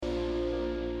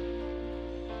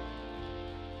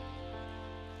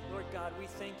God, we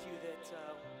thank you that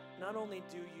not only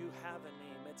do you have a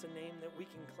name, it's a name that we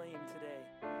can claim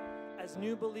today. As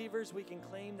new believers, we can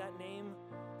claim that name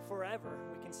forever.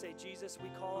 We can say, Jesus, we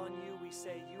call on you. We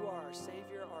say, you are our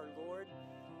Savior, our Lord.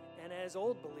 And as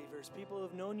old believers, people who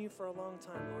have known you for a long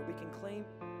time, Lord, we can claim.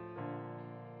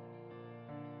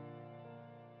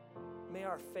 May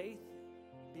our faith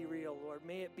be real, Lord.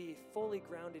 May it be fully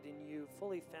grounded in you,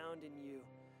 fully found in you.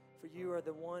 For you are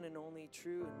the one and only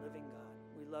true and living God.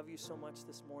 We love you so much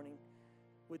this morning.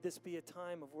 Would this be a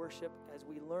time of worship as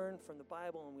we learn from the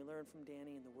Bible and we learn from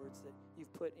Danny and the words that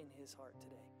you've put in his heart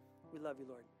today. We love you,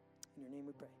 Lord. In your name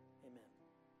we pray. Amen.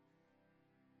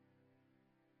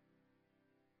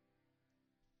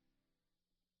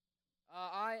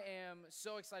 I am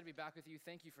so excited to be back with you.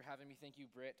 Thank you for having me. Thank you,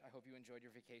 Britt. I hope you enjoyed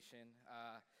your vacation.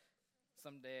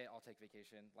 Someday I'll take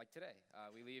vacation, like today.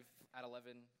 We leave at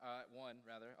 11, 1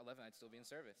 rather. 11, I'd still be in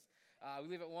service. We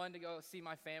leave at 1 to go see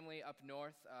my family up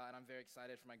north, and I'm very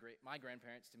excited for my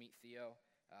grandparents to meet Theo,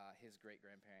 his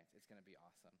great-grandparents. It's going to be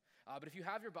awesome. But if you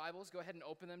have your Bibles, go ahead and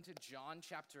open them to John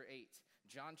chapter 8.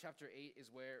 John chapter 8 is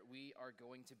where we are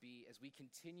going to be as we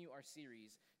continue our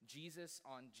series, Jesus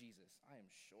on Jesus. I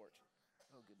am short.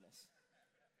 Oh, goodness.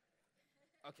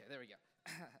 Okay, there we go.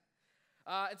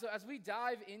 And so as we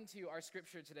dive into our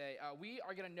scripture today, we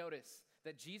are going to notice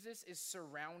that Jesus is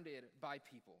surrounded by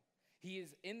people. He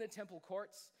is in the temple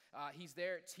courts. He's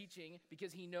there teaching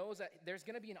because he knows that there's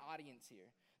going to be an audience here.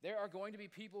 There are going to be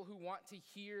people who want to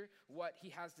hear what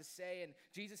he has to say, and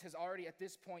Jesus has already at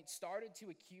this point started to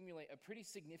accumulate a pretty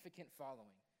significant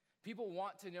following. People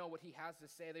want to know what he has to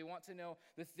say. They want to know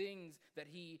the things that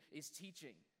he is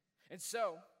teaching. And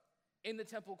so, in the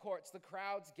temple courts, the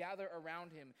crowds gather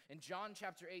around him. In John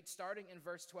chapter 8, starting in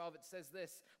verse 12, it says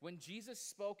this: when Jesus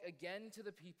spoke again to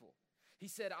the people, he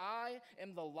said, I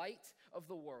am the light of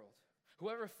the world.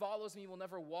 Whoever follows me will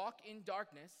never walk in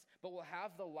darkness, but will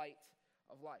have the light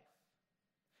of life.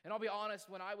 And I'll be honest,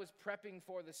 when I was prepping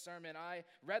for this sermon, I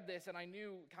read this and I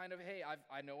knew kind of, hey,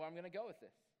 I know where I'm going to go with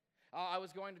this. I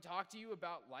was going to talk to you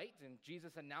about light and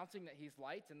Jesus announcing that he's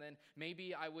light, and then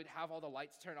maybe I would have all the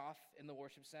lights turn off in the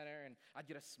worship center, and I'd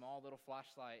get a small little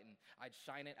flashlight, and I'd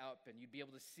shine it up, and you'd be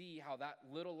able to see how that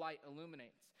little light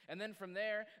illuminates. And then from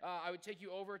there, I would take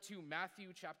you over to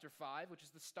Matthew chapter 5, which is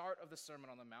the start of the Sermon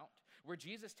on the Mount, where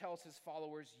Jesus tells his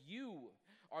followers, you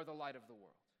are the light of the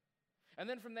world. And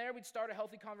then from there, we'd start a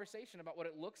healthy conversation about what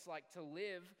it looks like to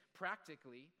live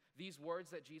practically these words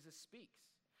that Jesus speaks.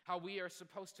 How we are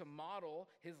supposed to model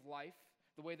his life,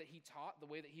 the way that he taught, the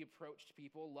way that he approached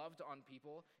people, loved on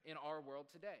people in our world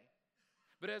today.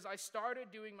 But as I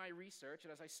started doing my research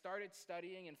and as I started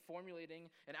studying and formulating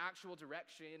an actual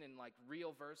direction and like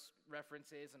real verse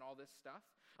references and all this stuff,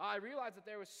 I realized that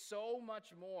there was so much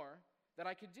more that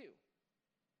I could do.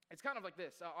 It's kind of like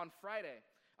this. On Friday,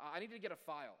 I needed to get a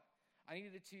file. I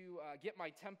needed to get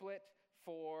my template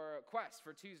for Quest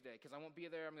for Tuesday, because I won't be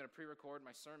there. I'm going to pre-record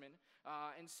my sermon.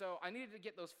 And so I needed to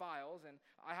get those files, and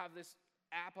I have this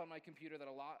app on my computer that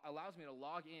allows me to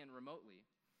log in remotely.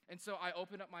 And so I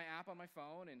opened up my app on my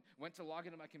phone and went to log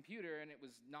into my computer, and it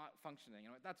was not functioning.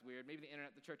 I'm like, that's weird. Maybe the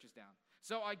internet, the church is down.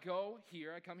 So I come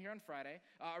here on Friday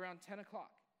around 10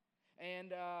 o'clock.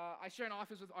 And I share an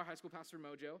office with our high school pastor,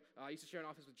 Mojo. I used to share an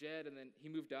office with Jed, and then he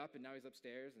moved up, and now he's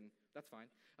upstairs, and that's fine.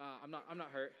 I'm not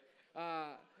hurt.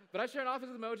 But I share an office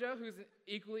with Mojo, who's an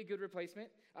equally good replacement.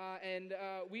 And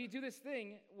we do this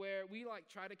thing where we like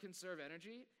try to conserve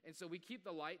energy. And so we keep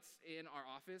the lights in our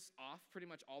office off pretty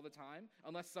much all the time,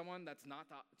 unless someone that's not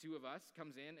the two of us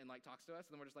comes in and like talks to us.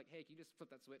 And then we're just like, hey, can you just flip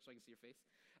that switch so I can see your face?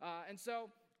 And so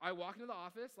I walk into the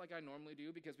office like I normally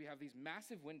do because we have these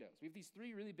massive windows. We have these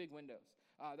 3 really big windows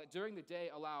that during the day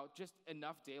allow just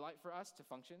enough daylight for us to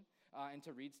function and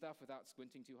to read stuff without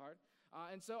squinting too hard.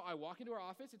 And so I walk into our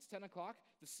office, it's 10 o'clock,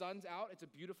 the sun's out, it's a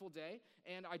beautiful day,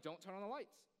 and I don't turn on the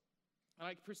lights. And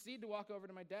I proceed to walk over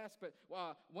to my desk, but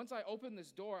once I open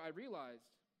this door, I realized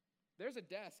there's a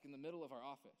desk in the middle of our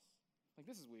office. Like,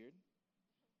 this is weird.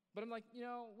 But I'm like,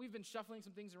 we've been shuffling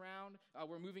some things around.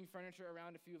 We're moving furniture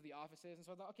around a few of the offices, and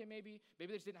so I thought, okay, maybe they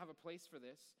just didn't have a place for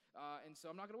this, and so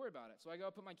I'm not going to worry about it. So I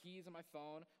go put my keys and my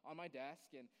phone on my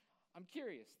desk, and I'm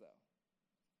curious, though.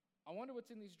 I wonder what's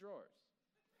in these drawers.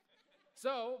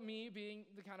 So, me being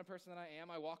the kind of person that I am,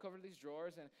 I walk over to these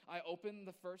drawers, and I open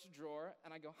the first drawer,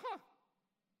 and I go,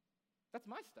 that's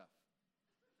my stuff.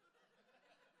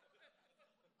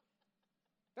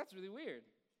 That's really weird.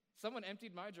 Someone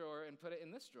emptied my drawer and put it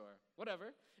in this drawer.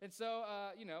 Whatever. And so,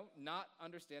 not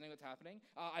understanding what's happening,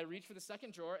 I reach for the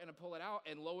second drawer, and I pull it out,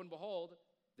 and lo and behold,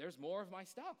 there's more of my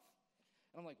stuff.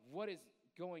 And I'm like, what is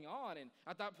going on? And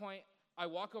at that point, I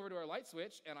walk over to our light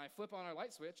switch, and I flip on our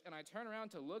light switch, and I turn around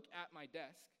to look at my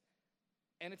desk,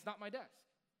 and it's not my desk.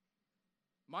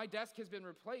 My desk has been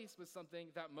replaced with something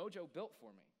that Mojo built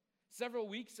for me. Several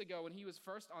weeks ago, when he was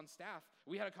first on staff,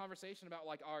 we had a conversation about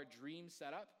like our dream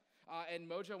setup, and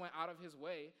Mojo went out of his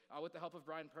way with the help of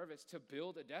Brian Purvis to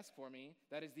build a desk for me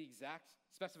that is the exact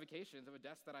specifications of a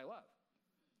desk that I love.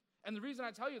 And the reason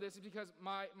I tell you this is because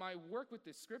my work with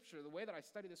this scripture, the way that I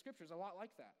study the scripture, is a lot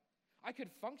like that. I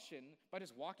could function by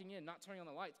just walking in, not turning on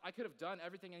the lights. I could have done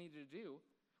everything I needed to do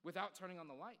without turning on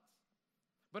the lights.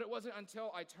 But it wasn't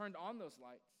until I turned on those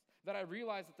lights that I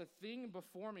realized that the thing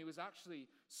before me was actually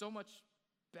so much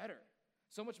better,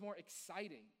 so much more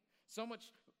exciting, so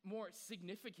much more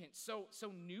significant, so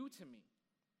new to me.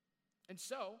 And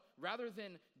so, rather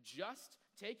than just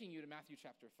taking you to Matthew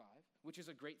chapter 5, which is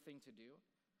a great thing to do,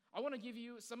 I want to give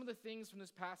you some of the things from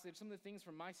this passage, some of the things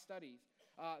from my studies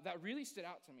that really stood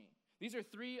out to me. These are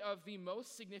three of the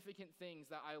most significant things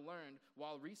that I learned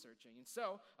while researching. And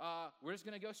so, we're just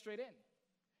going to go straight in.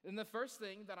 And the first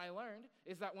thing that I learned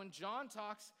is that when John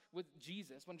talks with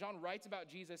Jesus, when John writes about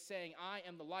Jesus saying, I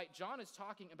am the light, John is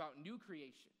talking about new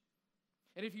creation.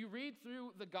 And if you read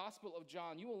through the Gospel of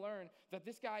John, you will learn that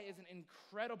this guy is an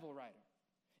incredible writer,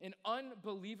 an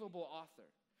unbelievable author.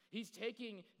 He's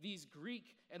taking these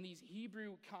Greek and these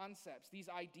Hebrew concepts, these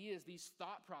ideas, these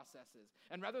thought processes,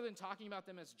 and rather than talking about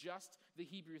them as just the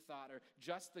Hebrew thought or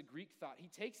just the Greek thought, he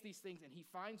takes these things and he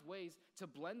finds ways to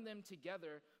blend them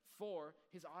together for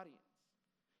his audience.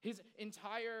 His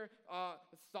entire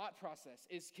thought process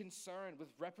is concerned with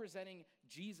representing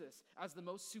Jesus as the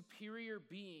most superior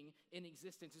being in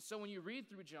existence. And so when you read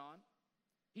through John,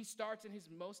 he starts in his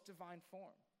most divine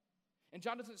form. And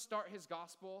John doesn't start his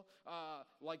gospel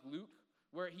like Luke,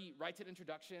 where he writes an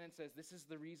introduction and says, this is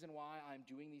the reason why I'm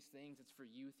doing these things. It's for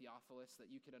you, Theophilus, that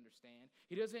you could understand.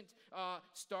 He doesn't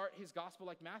start his gospel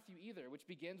like Matthew either, which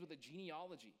begins with a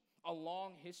genealogy, a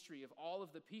long history of all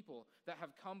of the people that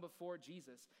have come before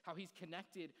Jesus, how he's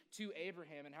connected to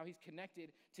Abraham and how he's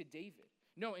connected to David.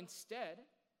 No, instead,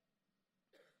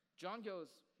 John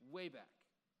goes way back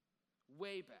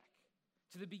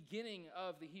to the beginning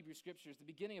of the Hebrew Scriptures, the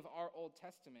beginning of our Old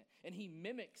Testament, and he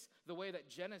mimics the way that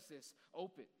Genesis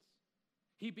opens.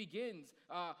 He begins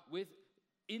with,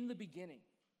 in the beginning,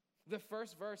 the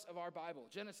first verse of our Bible,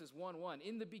 Genesis 1:1.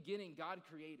 In the beginning, God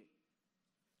created.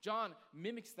 John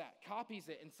mimics that, copies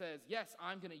it, and says, yes,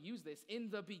 I'm going to use this in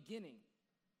the beginning.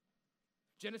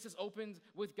 Genesis opens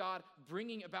with God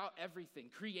bringing about everything,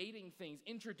 creating things,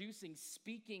 introducing,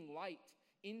 speaking light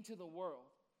into the world.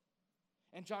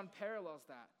 And John parallels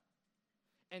that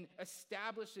and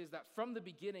establishes that from the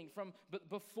beginning,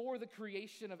 before the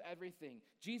creation of everything,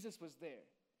 Jesus was there.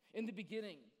 In the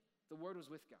beginning, the Word was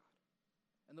with God,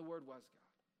 and the Word was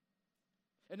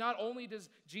God. And not only does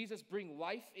Jesus bring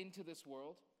life into this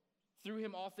world, through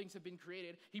him all things have been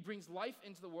created, he brings life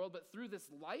into the world, but through this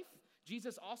life,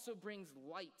 Jesus also brings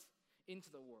light into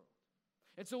the world.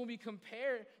 And so when we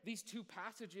compare these two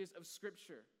passages of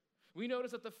Scripture, we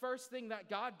notice that the first thing that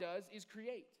God does is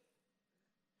create.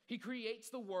 He creates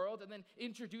the world and then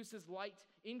introduces light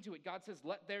into it. God says,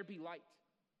 let there be light.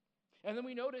 And then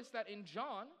we notice that in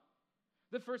John,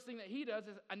 the first thing that he does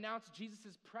is announce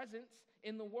Jesus' presence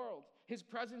in the world, his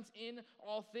presence in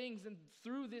all things. And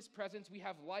through this presence, we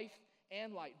have life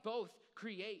and light. Both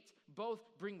create, both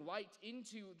bring light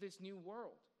into this new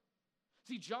world.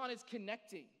 See, John is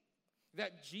connecting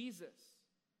that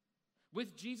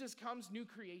with Jesus comes new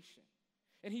creation.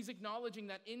 And he's acknowledging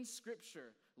that in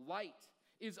Scripture, light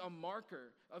is a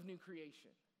marker of new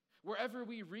creation. Wherever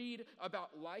we read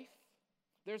about life,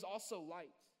 there's also light.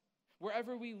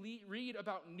 Wherever we read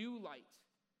about new light,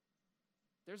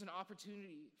 there's an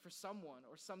opportunity for someone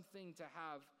or something to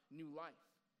have new life.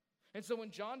 And so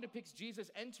when John depicts Jesus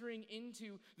entering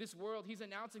into this world, he's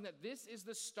announcing that this is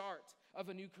the start of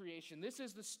a new creation. This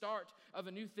is the start of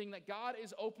a new thing, that God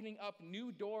is opening up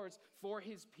new doors for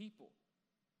his people.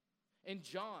 And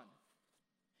John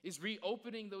is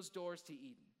reopening those doors to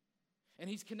Eden. And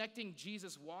he's connecting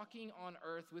Jesus walking on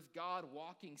earth with God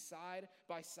walking side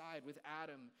by side with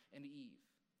Adam and Eve.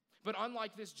 But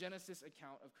unlike this Genesis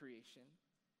account of creation,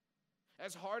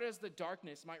 as hard as the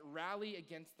darkness might rally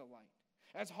against the light,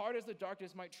 as hard as the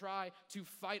darkness might try to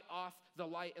fight off the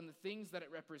light and the things that it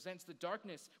represents, the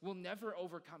darkness will never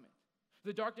overcome it.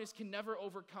 The darkness can never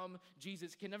overcome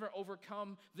Jesus, can never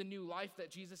overcome the new life that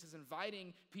Jesus is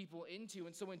inviting people into.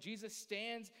 And so when Jesus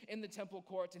stands in the temple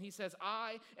courts and he says,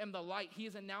 I am the light, he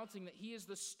is announcing that he is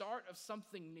the start of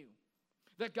something new.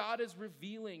 That God is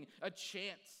revealing a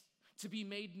chance to be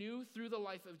made new through the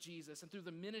life of Jesus and through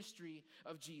the ministry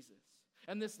of Jesus.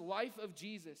 And this life of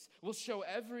Jesus will show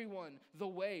everyone the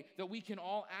way that we can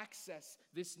all access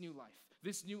this new life,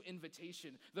 this new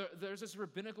invitation. There's this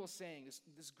rabbinical saying,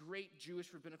 this great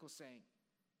Jewish rabbinical saying.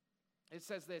 It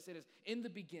says this, it is, in the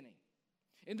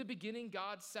beginning,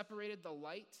 God separated the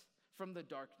light from the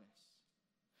darkness.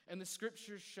 And the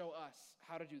scriptures show us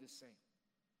how to do the same.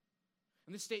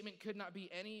 And this statement could not be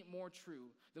any more true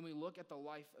than we look at the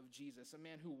life of Jesus, a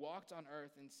man who walked on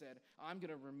earth and said, I'm going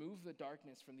to remove the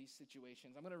darkness from these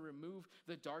situations. I'm going to remove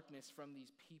the darkness from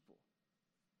these people,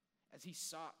 as he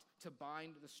sought to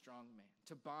bind the strong man,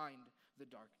 to bind the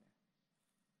darkness.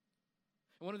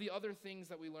 And one of the other things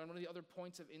that we learn, one of the other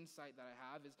points of insight that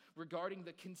I have is regarding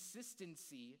the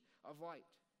consistency of light.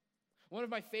 One of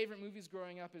my favorite movies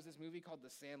growing up is this movie called The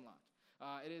Sandlot.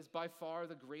 It is by far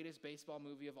the greatest baseball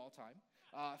movie of all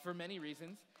time, for many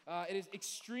reasons. It is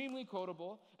extremely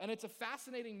quotable, and it's a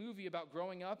fascinating movie about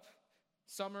growing up,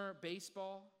 summer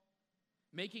baseball,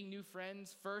 making new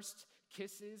friends, first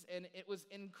kisses, and it was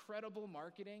incredible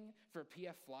marketing for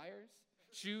PF Flyers,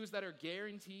 shoes that are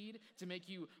guaranteed to make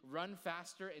you run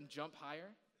faster and jump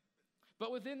higher.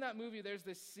 But within that movie, there's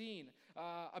this scene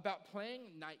about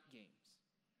playing night games.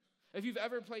 If you've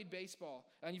ever played baseball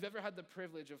and you've ever had the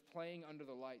privilege of playing under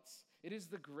the lights, it is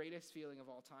the greatest feeling of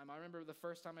all time. I remember the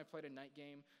first time I played a night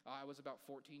game, I was about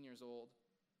 14 years old.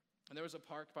 And there was a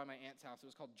park by my aunt's house. It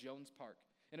was called Jones Park.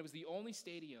 And it was the only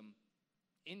stadium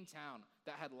in town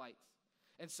that had lights.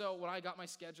 And so when I got my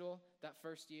schedule that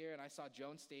first year and I saw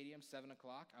Jones Stadium, 7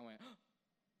 o'clock, I went, oh,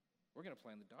 we're going to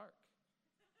play in the dark.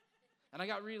 And I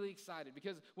got really excited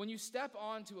because when you step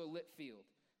onto a lit field,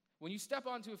 when you step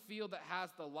onto a field that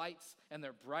has the lights and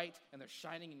they're bright and they're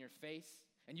shining in your face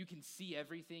and you can see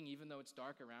everything even though it's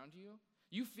dark around you,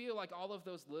 you feel like all of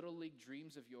those little league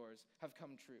dreams of yours have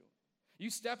come true.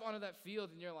 You step onto that field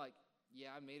and you're like, yeah,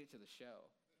 I made it to the show.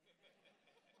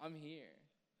 I'm here.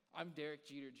 I'm Derek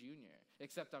Jeter Jr.,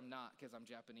 except I'm not because I'm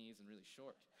Japanese and really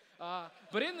short.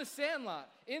 But in the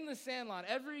Sandlot,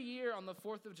 every year on the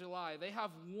 4th of July, they have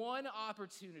one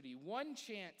opportunity, one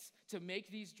chance to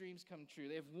make these dreams come true.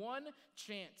 They have one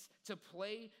chance to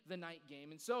play the night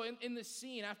game. And so in this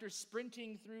scene, after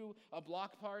sprinting through a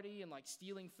block party and like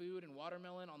stealing food and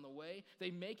watermelon on the way,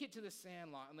 they make it to the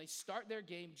Sandlot and they start their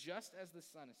game just as the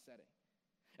sun is setting.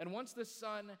 And once the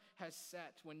sun has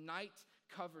set, when night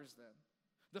covers them,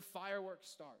 the fireworks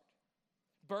start.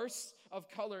 Bursts of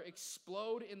color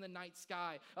explode in the night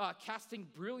sky, casting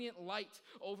brilliant light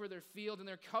over their field, and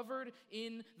they're covered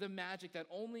in the magic that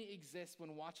only exists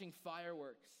when watching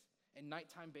fireworks and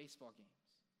nighttime baseball games.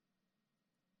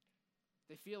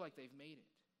 They feel like they've made it.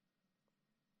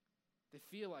 They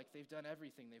feel like they've done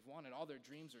everything they've wanted. All their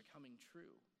dreams are coming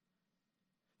true.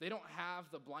 They don't have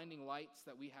the blinding lights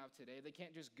that we have today. They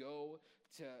can't just go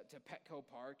to Petco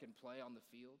Park and play on the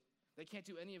field. They can't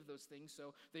do any of those things,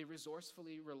 so they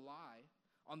resourcefully rely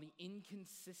on the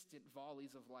inconsistent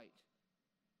volleys of light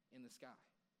in the sky.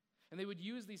 And they would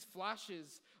use these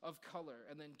flashes of color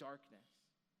and then darkness.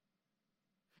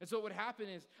 And so what would happen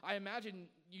is, I imagine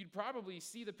you'd probably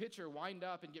see the pitcher wind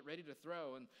up and get ready to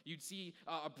throw, and you'd see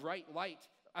a bright light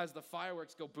as the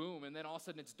fireworks go boom, and then all of a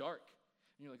sudden it's dark.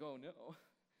 And you're like, oh no.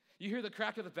 You hear the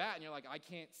crack of the bat, and you're like, I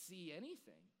can't see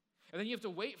anything. And then you have to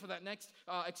wait for that next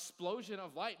explosion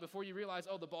of light before you realize,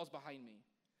 oh, the ball's behind me.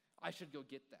 I should go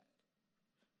get that.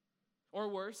 Or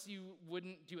worse, you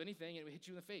wouldn't do anything and it would hit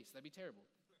you in the face. That'd be terrible.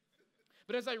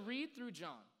 But as I read through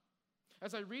John,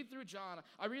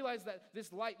 I realize that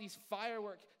this light, these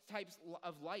firework types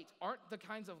of light, aren't the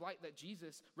kinds of light that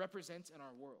Jesus represents in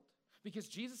our world. Because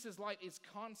Jesus' light is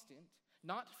constant,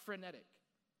 not frenetic.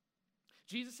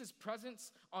 Jesus'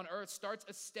 presence on earth starts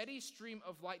a steady stream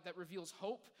of light that reveals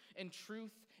hope and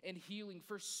truth and healing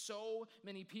for so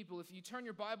many people. If you turn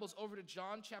your Bibles over to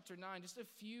John chapter 9, just a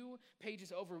few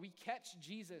pages over, we catch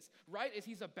Jesus right as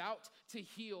he's about to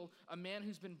heal a man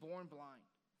who's been born blind.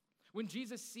 When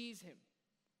Jesus sees him,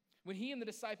 when he and the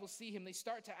disciples see him, they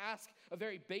start to ask a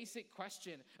very basic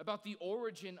question about the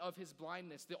origin of his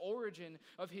blindness, the origin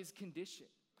of his condition.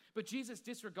 But Jesus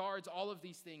disregards all of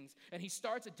these things, and he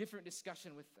starts a different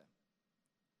discussion with them.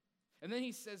 And then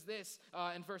he says this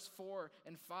in verse 4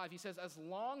 and 5. He says, as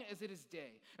long as it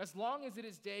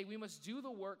is day, we must do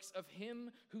the works of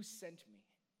him who sent me.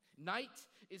 Night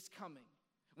is coming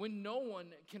when no one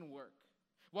can work.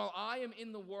 While I am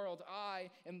in the world,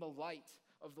 I am the light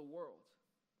of the world.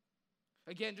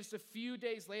 Again, just a few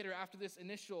days later, after this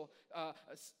initial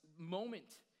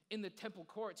moment in the temple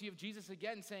courts, you have Jesus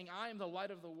again saying, I am the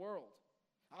light of the world.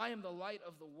 I am the light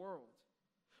of the world.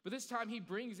 But this time he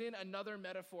brings in another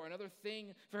metaphor, another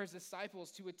thing for his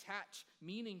disciples to attach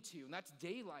meaning to, and that's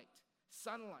daylight,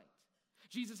 sunlight.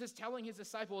 Jesus is telling his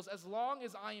disciples, as long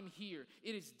as I am here,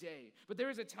 it is day. But there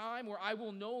is a time where I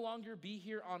will no longer be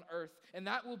here on earth, and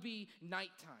that will be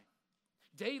nighttime.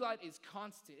 Daylight is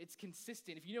constant, it's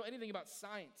consistent. If you know anything about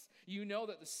science, you know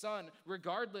that the sun,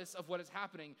 regardless of what is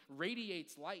happening,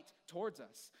 radiates light towards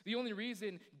us. The only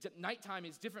reason nighttime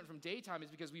is different from daytime is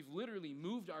because we've literally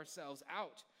moved ourselves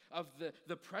out of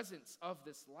the presence of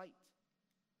this light.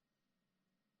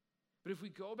 But if we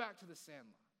go back to the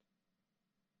sandlot,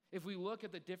 if we look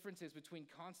at the differences between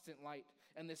constant light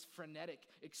and this frenetic,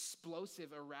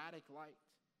 explosive, erratic light,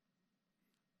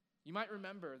 you might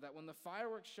remember that when the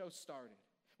fireworks show started,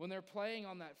 when they're playing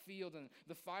on that field and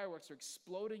the fireworks are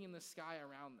exploding in the sky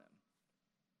around them,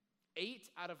 8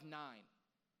 out of 9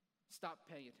 stopped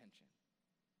paying attention.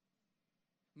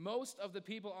 Most of the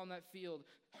people on that field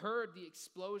heard the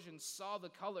explosion, saw the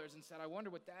colors, and said, I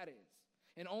wonder what that is.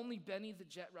 And only Benny the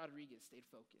Jet Rodriguez stayed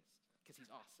focused because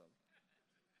he's awesome.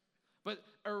 But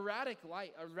erratic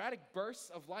light, erratic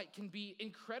bursts of light can be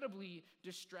incredibly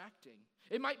distracting.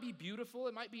 It might be beautiful,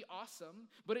 it might be awesome,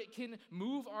 but it can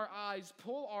move our eyes,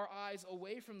 pull our eyes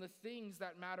away from the things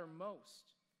that matter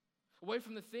most, away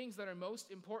from the things that are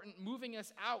most important, moving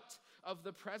us out of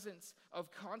the presence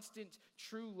of constant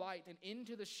true light and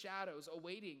into the shadows,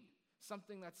 awaiting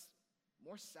something that's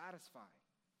more satisfying,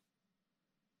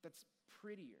 that's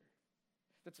prettier,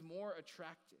 that's more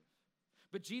attractive.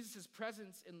 But Jesus'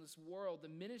 presence in this world, the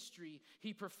ministry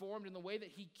he performed and the way that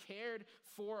he cared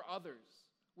for others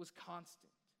was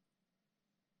constant.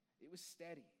 It was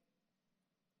steady.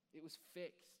 It was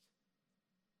fixed.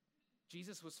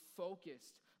 Jesus was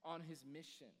focused on his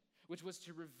mission, which was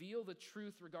to reveal the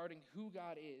truth regarding who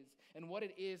God is and what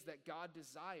it is that God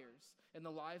desires in the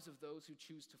lives of those who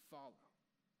choose to follow.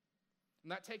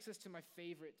 And that takes us to my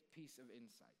favorite piece of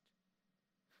insight.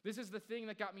 This is the thing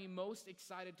that got me most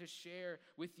excited to share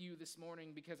with you this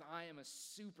morning because I am a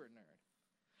super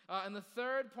nerd. And the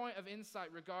third point of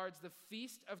insight regards the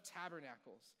Feast of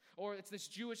Tabernacles, or it's this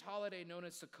Jewish holiday known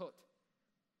as Sukkot.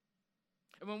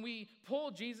 And when we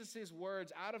pull Jesus'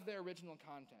 words out of their original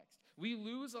context, we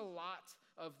lose a lot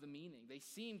of the meaning. They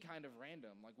seem kind of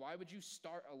random. Like, why would you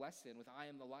start a lesson with I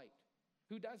am the light?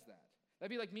 Who does that?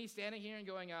 That'd be like me standing here and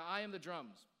going, I am the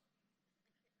drums.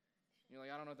 You're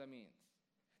like, I don't know what that means.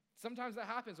 Sometimes that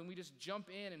happens when we just jump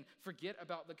in and forget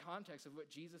about the context of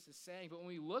what Jesus is saying. But when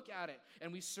we look at it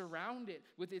and we surround it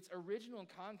with its original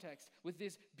context, with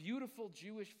this beautiful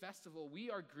Jewish festival, we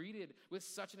are greeted with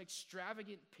such an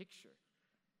extravagant picture.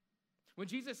 When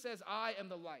Jesus says, I am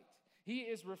the light, he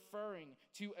is referring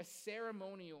to a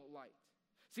ceremonial light.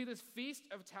 See, this Feast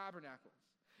of Tabernacles,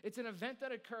 it's an event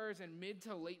that occurs in mid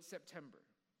to late September.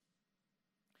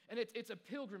 And it's a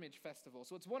pilgrimage festival.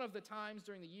 So it's one of the times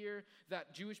during the year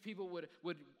that Jewish people would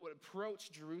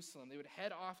approach Jerusalem. They would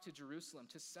head off to Jerusalem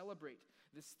to celebrate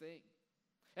this thing.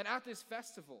 And at this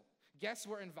festival, guests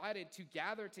were invited to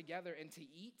gather together and to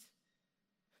eat,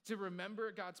 to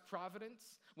remember God's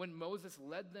providence when Moses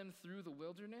led them through the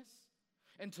wilderness,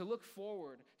 and to look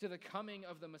forward to the coming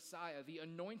of the Messiah, the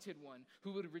anointed one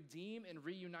who would redeem and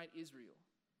reunite Israel.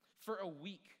 For a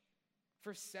week,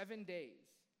 for 7 days,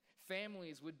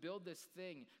 families would build this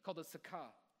thing called a sukkah.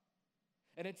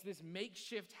 And it's this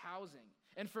makeshift housing.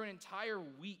 And for an entire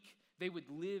week, they would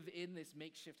live in this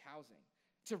makeshift housing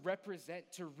to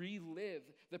represent, to relive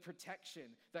the protection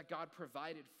that God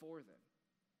provided for them.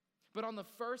 But on the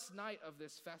first night of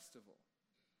this festival,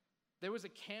 there was a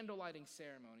candle lighting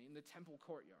ceremony in the temple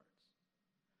courtyards.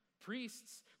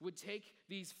 Priests would take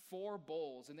these 4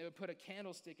 bowls and they would put a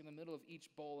candlestick in the middle of each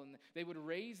bowl, and they would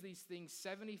raise these things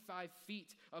 75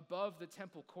 feet above the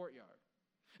temple courtyard.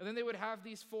 And then they would have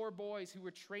these 4 boys who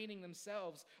were training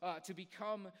themselves to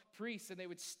become priests, and they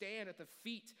would stand at the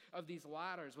feet of these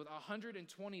ladders with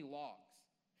 120 logs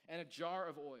and a jar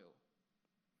of oil.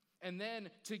 And then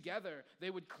together,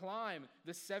 they would climb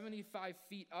the 75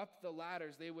 feet up the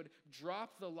ladders. They would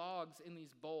drop the logs in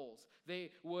these bowls.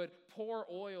 They would pour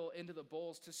oil into the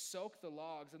bowls to soak the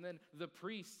logs. And then the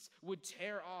priests would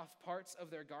tear off parts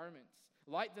of their garments,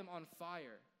 light them on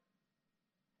fire,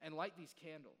 and light these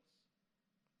candles.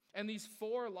 And these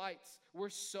 4 lights were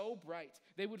so bright,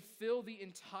 they would fill the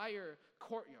entire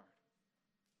courtyard.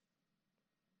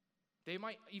 They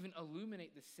might even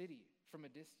illuminate the city from a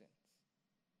distance.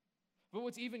 But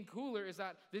what's even cooler is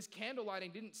that this candle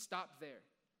lighting didn't stop there.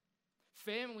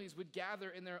 Families would gather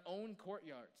in their own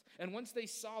courtyards. And once they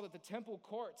saw that the temple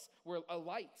courts were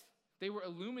alight, they were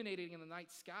illuminating in the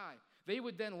night sky, they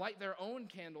would then light their own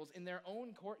candles in their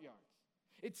own courtyards.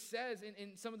 It says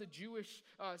in some of the Jewish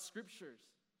scriptures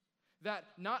that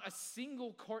not a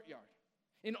single courtyard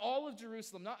In all of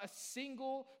Jerusalem, not a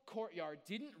single courtyard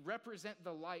didn't represent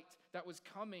the light that was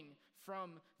coming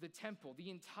from the temple. The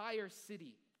entire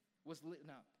city was lit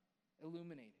up,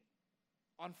 illuminated,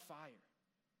 on fire.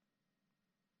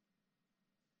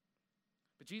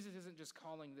 But Jesus isn't just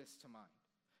calling this to mind.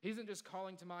 He isn't just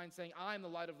calling to mind saying, I am the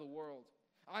light of the world.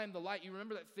 I am the light. You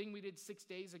remember that thing we did 6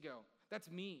 days ago? That's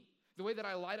me. The way that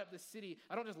I light up the city,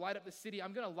 I don't just light up the city,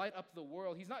 I'm going to light up the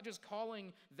world. He's not just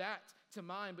calling that to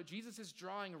mind, but Jesus is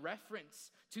drawing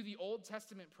reference to the Old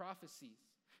Testament prophecies.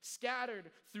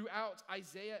 Scattered throughout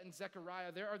Isaiah and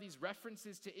Zechariah, there are these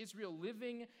references to Israel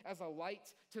living as a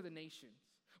light to the nations.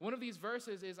 One of these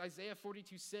verses is Isaiah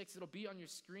 42:6. It'll be on your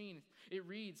screen. It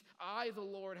reads, I, the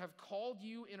Lord, have called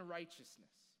you in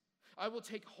righteousness. I will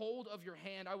take hold of your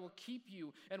hand. I will keep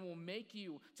you and will make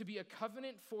you to be a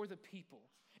covenant for the people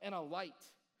and a light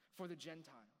for the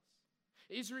Gentiles.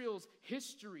 Israel's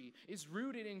history is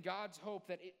rooted in God's hope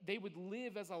that they would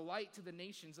live as a light to the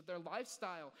nations, that their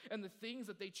lifestyle and the things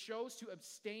that they chose to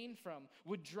abstain from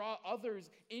would draw others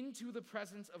into the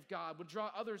presence of God, would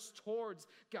draw others towards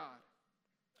God.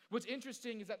 What's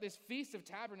interesting is that this Feast of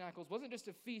Tabernacles wasn't just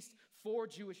a feast for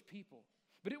Jewish people,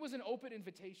 but it was an open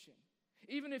invitation.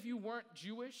 Even if you weren't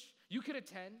Jewish, you could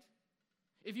attend.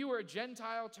 If you were a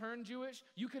Gentile turned Jewish,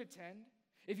 you could attend.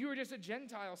 If you were just a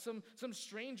Gentile, some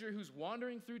stranger who's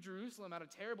wandering through Jerusalem at a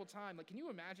terrible time, like, can you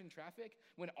imagine traffic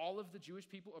when all of the Jewish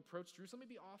people approach Jerusalem? It'd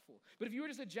be awful. But if you were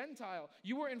just a Gentile,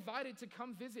 you were invited to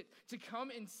come visit, to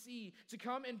come and see, to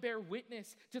come and bear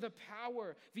witness to the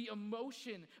power, the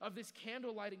emotion of this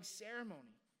candle lighting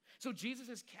ceremony. So Jesus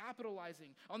is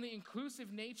capitalizing on the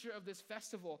inclusive nature of this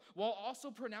festival while also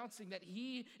pronouncing that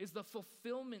he is the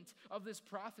fulfillment of this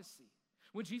prophecy.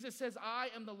 When Jesus says, I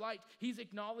am the light, he's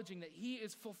acknowledging that he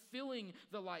is fulfilling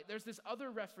the light. There's this other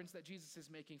reference that Jesus is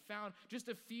making, found just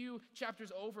a few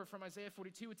chapters over from Isaiah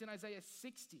 42. It's in Isaiah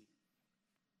 60.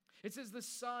 It says, the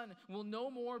sun will no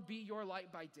more be your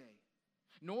light by day,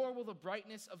 nor will the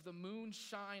brightness of the moon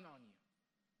shine on you.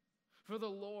 For the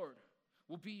Lord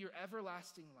will be your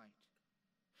everlasting light,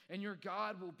 and your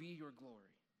God will be your glory.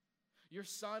 Your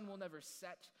sun will never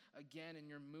set again, and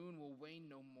your moon will wane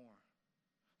no more.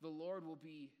 The Lord will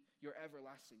be your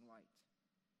everlasting light,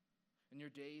 and your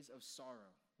days of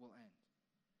sorrow will end.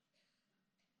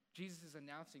 Jesus is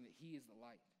announcing that he is the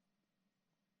light,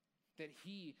 that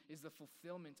he is the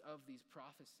fulfillment of these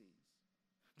prophecies,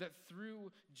 that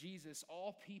through Jesus,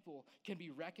 all people can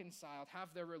be reconciled,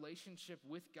 have their relationship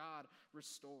with God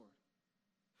restored.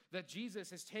 That Jesus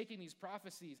has taken these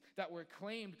prophecies that were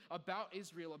claimed about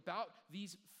Israel, about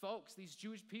these folks, these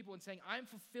Jewish people, and saying, I'm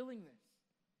fulfilling this.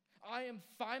 I am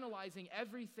finalizing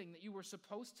everything that you were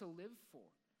supposed to live for.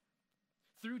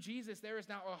 Through Jesus, there is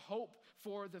now a hope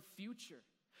for the future,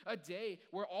 a day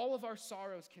where all of our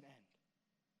sorrows can end,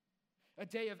 a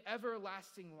day of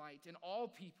everlasting light, and all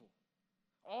people,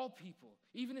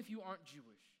 even if you aren't Jewish,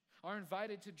 are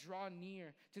invited to draw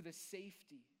near to the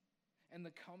safety and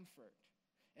the comfort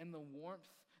and the warmth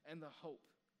and the hope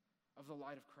of the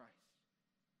light of Christ.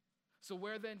 So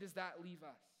where then does that leave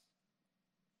us?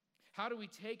 How do we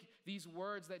take these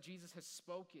words that Jesus has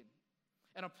spoken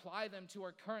and apply them to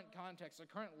our current context, our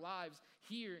current lives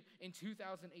here in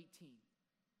 2018?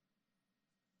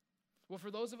 Well,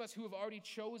 for those of us who have already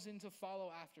chosen to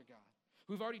follow after God,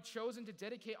 who've already chosen to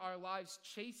dedicate our lives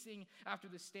chasing after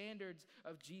the standards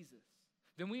of Jesus,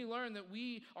 then we learn that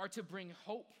we are to bring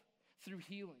hope through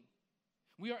healing.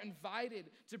 We are invited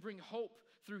to bring hope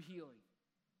through healing.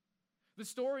 The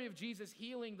story of Jesus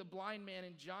healing the blind man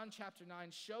in John chapter 9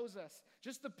 shows us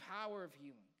just the power of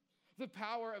healing, the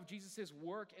power of Jesus'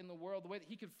 work in the world, the way that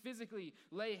he could physically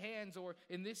lay hands, or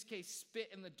in this case, spit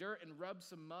in the dirt and rub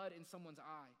some mud in someone's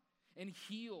eye and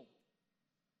heal.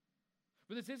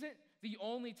 But this isn't the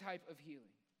only type of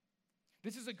healing.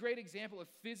 This is a great example of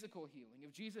physical healing,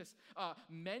 of Jesus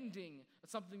mending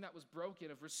something that was broken,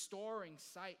 of restoring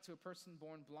sight to a person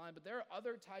born blind. But there are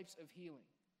other types of healing,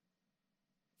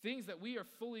 things that we are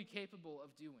fully capable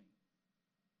of doing.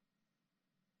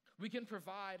 We can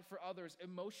provide for others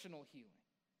emotional healing,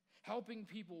 helping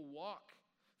people walk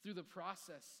through the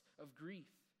process of grief,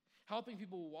 helping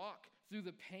people walk through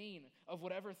the pain of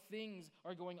whatever things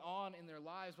are going on in their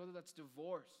lives, whether that's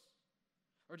divorce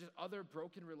or just other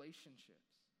broken relationships.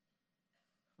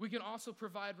 We can also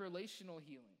provide relational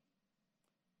healing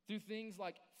through things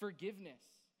like forgiveness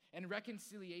and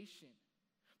reconciliation,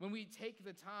 when we take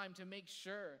the time to make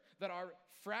sure that our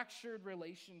fractured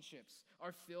relationships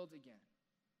are filled again.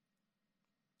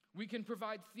 We can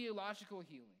provide theological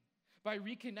healing by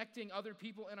reconnecting other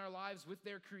people in our lives with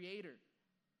their Creator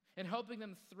and helping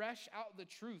them thresh out the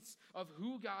truths of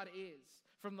who God is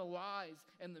from the lies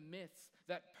and the myths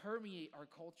that permeate our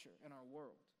culture and our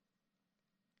world.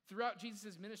 Throughout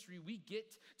Jesus' ministry, we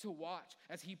get to watch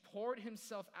as he poured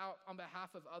himself out on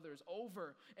behalf of others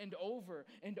over and over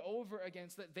and over again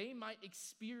so that they might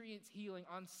experience healing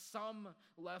on some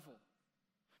level.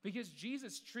 Because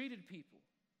Jesus treated people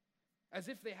as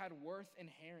if they had worth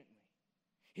inherently.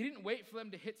 He didn't wait for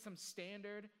them to hit some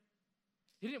standard.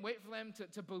 He didn't wait for them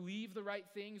to believe the right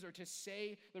things or to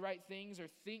say the right things or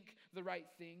think the right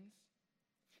things.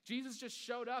 Jesus just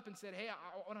showed up and said, hey,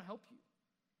 I want to help you.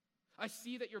 I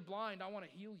see that you're blind. I want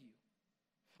to heal you.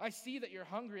 I see that you're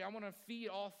hungry. I want to feed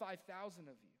all 5,000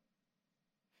 of you.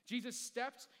 Jesus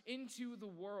stepped into the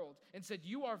world and said,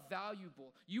 you are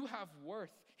valuable. You have worth.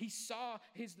 He saw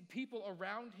the people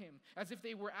around him as if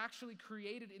they were actually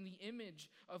created in the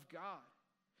image of God.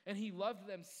 And he loved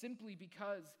them simply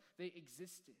because they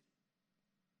existed.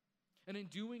 And in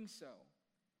doing so,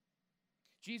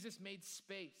 Jesus made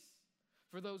space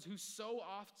for those who so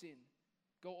often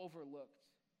go overlooked,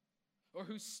 or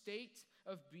whose state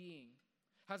of being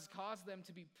has caused them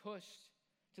to be pushed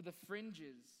to the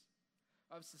fringes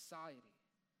of society.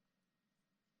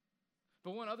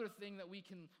 But one other thing that we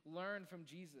can learn from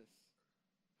Jesus,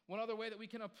 one other way that we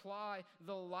can apply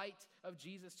the light of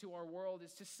Jesus to our world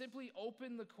is to simply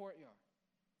open the courtyard.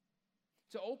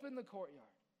 To open the courtyard.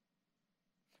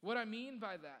 What I mean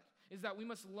by that is that we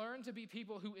must learn to be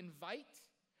people who invite,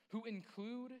 who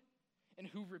include, and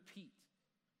who repeat.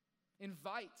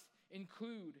 Invite,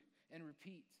 include, and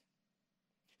repeat.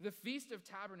 The Feast of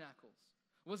Tabernacles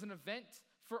was an event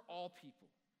for all people.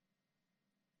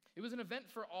 It was an event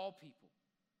for all people.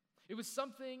 It was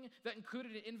something that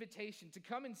included an invitation to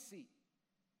come and see.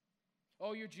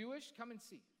 Oh, you're Jewish? Come and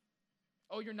see.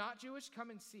 Oh, you're not Jewish? Come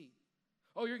and see.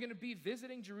 Oh, you're going to be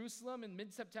visiting Jerusalem in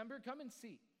mid-September? Come and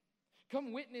see.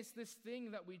 Come witness this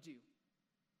thing that we do.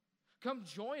 Come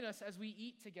join us as we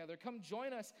eat together. Come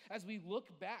join us as we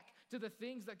look back to the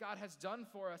things that God has done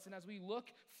for us and as we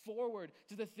look forward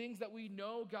to the things that we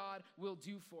know God will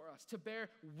do for us, to bear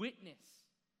witness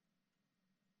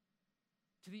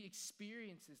to the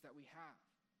experiences that we have.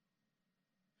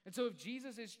 And so if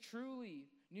Jesus is truly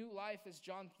new life as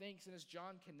John thinks and as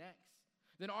John connects,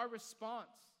 then our response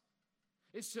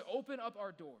is to open up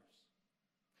our doors.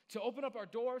 To open up our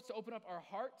doors, to open up our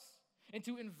hearts, and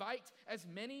to invite as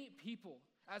many people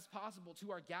as possible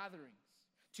to our gatherings,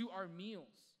 to our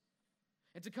meals,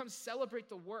 and to come celebrate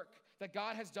the work that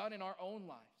God has done in our own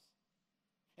lives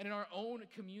and in our own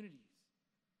communities.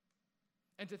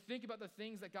 And to think about the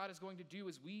things that God is going to do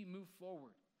as we move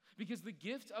forward. Because the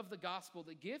gift of the gospel,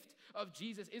 the gift of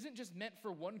Jesus, isn't just meant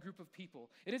for one group of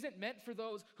people. It isn't meant for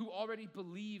those who already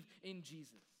believe in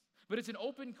Jesus. But it's an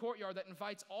open courtyard that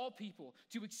invites all people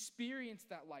to experience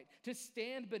that light, to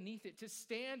stand beneath it, to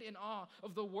stand in awe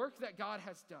of the work that God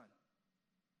has done.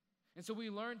 And so we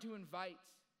learn to invite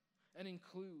and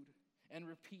include and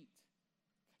repeat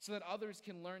so that others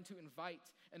can learn to invite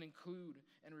and include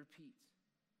and repeat.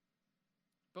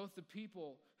 Both the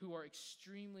people who are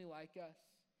extremely like us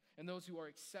and those who are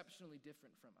exceptionally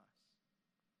different from us.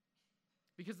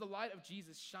 Because the light of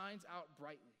Jesus shines out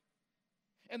brightly,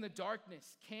 and the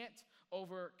darkness can't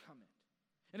overcome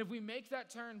it. And if we make that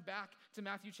turn back to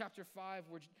Matthew chapter 5,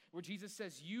 where Jesus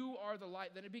says, you are the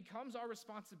light, then it becomes our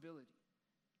responsibility.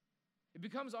 It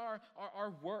becomes our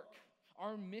work,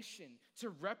 our mission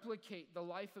to replicate the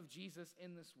life of Jesus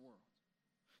in this world.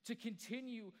 To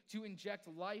continue to inject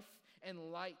life and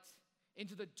light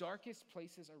into the darkest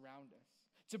places around us.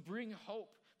 To bring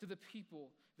hope to the people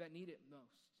that need it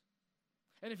most.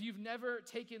 And if you've never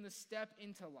taken the step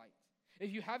into light,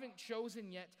 if you haven't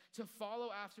chosen yet to follow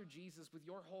after Jesus with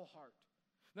your whole heart,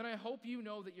 then I hope you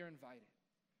know that you're invited.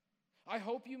 I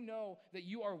hope you know that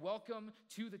you are welcome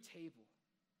to the table.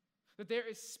 That there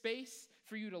is space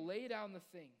for you to lay down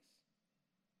the things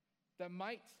that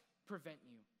might prevent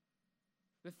you.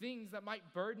 The things that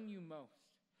might burden you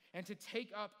most. And to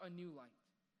take up a new light.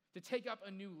 To take up a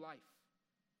new life.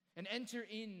 And enter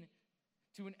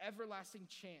into an everlasting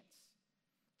chance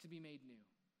to be made new.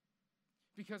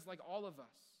 Because like all of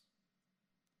us,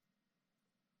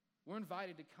 we're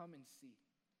invited to come and see.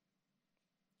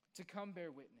 To come bear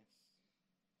witness.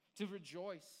 To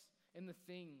rejoice in the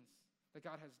things that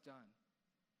God has done.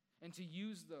 And to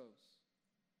use those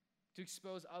to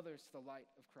expose others to the light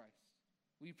of Christ.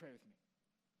 Will you pray with me?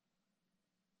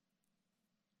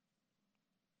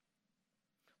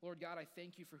 Lord God, I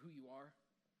thank you for who you are.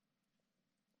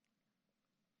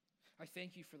 I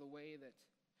thank you for the way that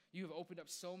you have opened up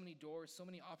so many doors, so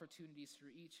many opportunities for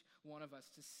each one of us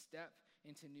to step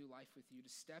into new life with you, to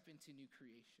step into new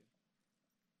creation.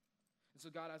 And so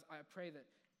God, I pray that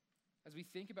As we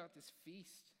think about this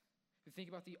feast, we think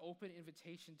about the open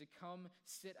invitation to come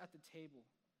sit at the table.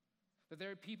 That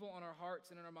there are people on our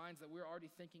hearts and in our minds that we're already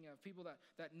thinking of, people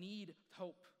that need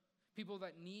hope, people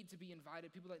that need to be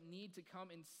invited, people that need to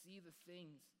come and see the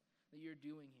things that you're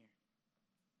doing here.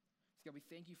 So God, we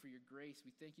thank you for your grace.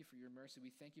 We thank you for your mercy.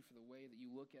 We thank you for the way that you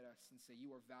look at us and say,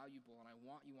 you are valuable and I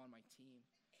want you on my team.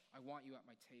 I want you at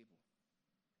my table.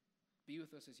 Be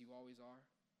with us as you always are.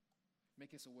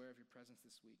 Make us aware of your presence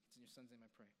this week. It's in your son's name I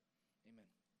pray. Amen.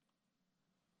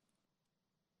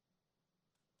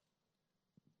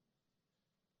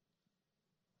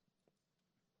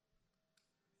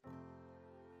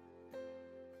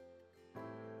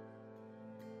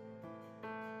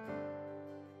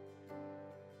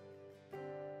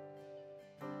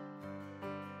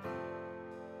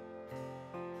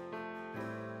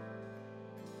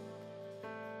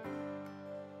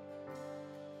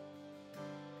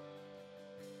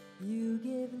 You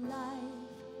give life